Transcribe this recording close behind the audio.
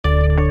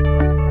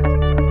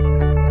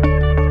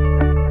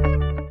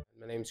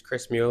name's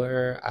Chris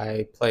Mueller.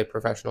 I play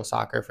professional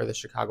soccer for the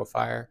Chicago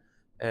Fire,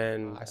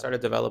 and I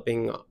started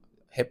developing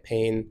hip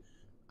pain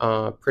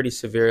pretty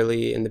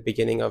severely in the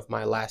beginning of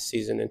my last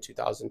season in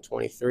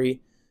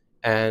 2023.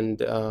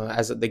 And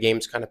as the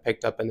games kind of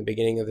picked up in the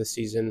beginning of the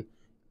season,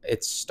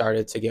 it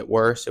started to get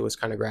worse. It was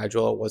kind of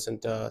gradual. It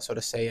wasn't, so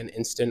to say, an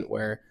instant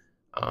where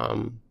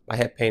my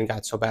hip pain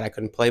got so bad I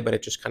couldn't play, but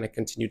it just kind of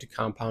continued to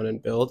compound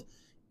and build.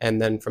 And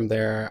then from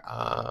there,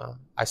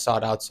 I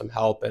sought out some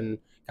help and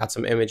got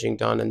some imaging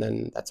done, and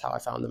then that's how I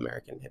found the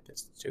American Hip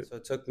Institute. So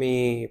it took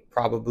me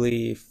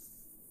probably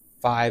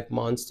 5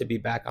 months to be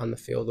back on the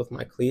field with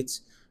my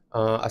cleats,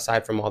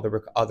 aside from all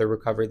the other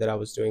recovery that I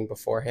was doing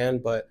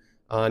beforehand. But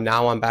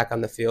now I'm back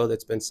on the field.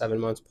 It's been 7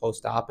 months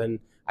post-op, and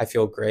I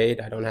feel great.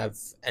 I don't have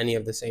any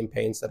of the same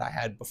pains that I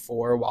had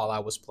before while I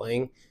was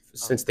playing.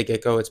 Since the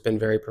get-go, it's been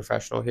very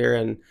professional here,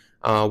 and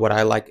what I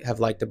have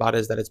liked about it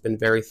is that it's been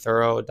very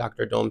thorough.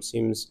 Dr. Dome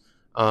seems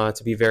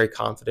to be very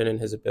confident in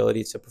his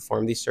ability to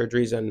perform these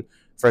surgeries, and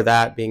for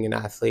that, being an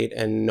athlete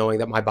and knowing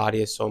that my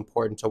body is so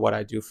important to what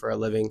I do for a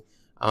living,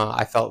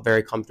 I felt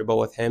very comfortable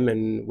with him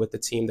and with the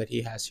team that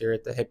he has here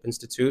at the Hip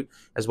Institute,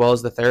 as well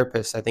as the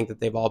therapists. I think that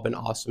they've all been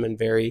awesome and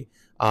very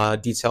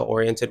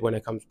detail-oriented when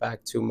it comes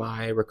back to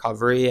my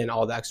recovery and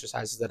all the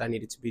exercises that I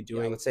needed to be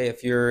doing. Let's say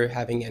if you're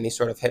having any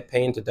sort of hip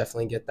pain, to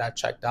definitely get that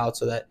checked out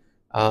so that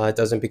it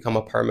doesn't become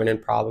a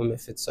permanent problem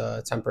if it's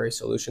a temporary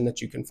solution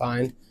that you can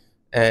find.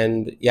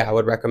 And yeah, I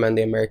would recommend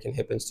the American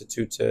Hip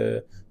Institute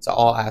to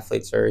all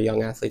athletes or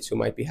young athletes who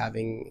might be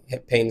having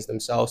hip pains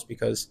themselves,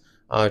 because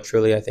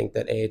truly I think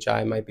that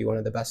AHI might be one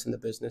of the best in the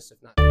business,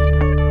 if not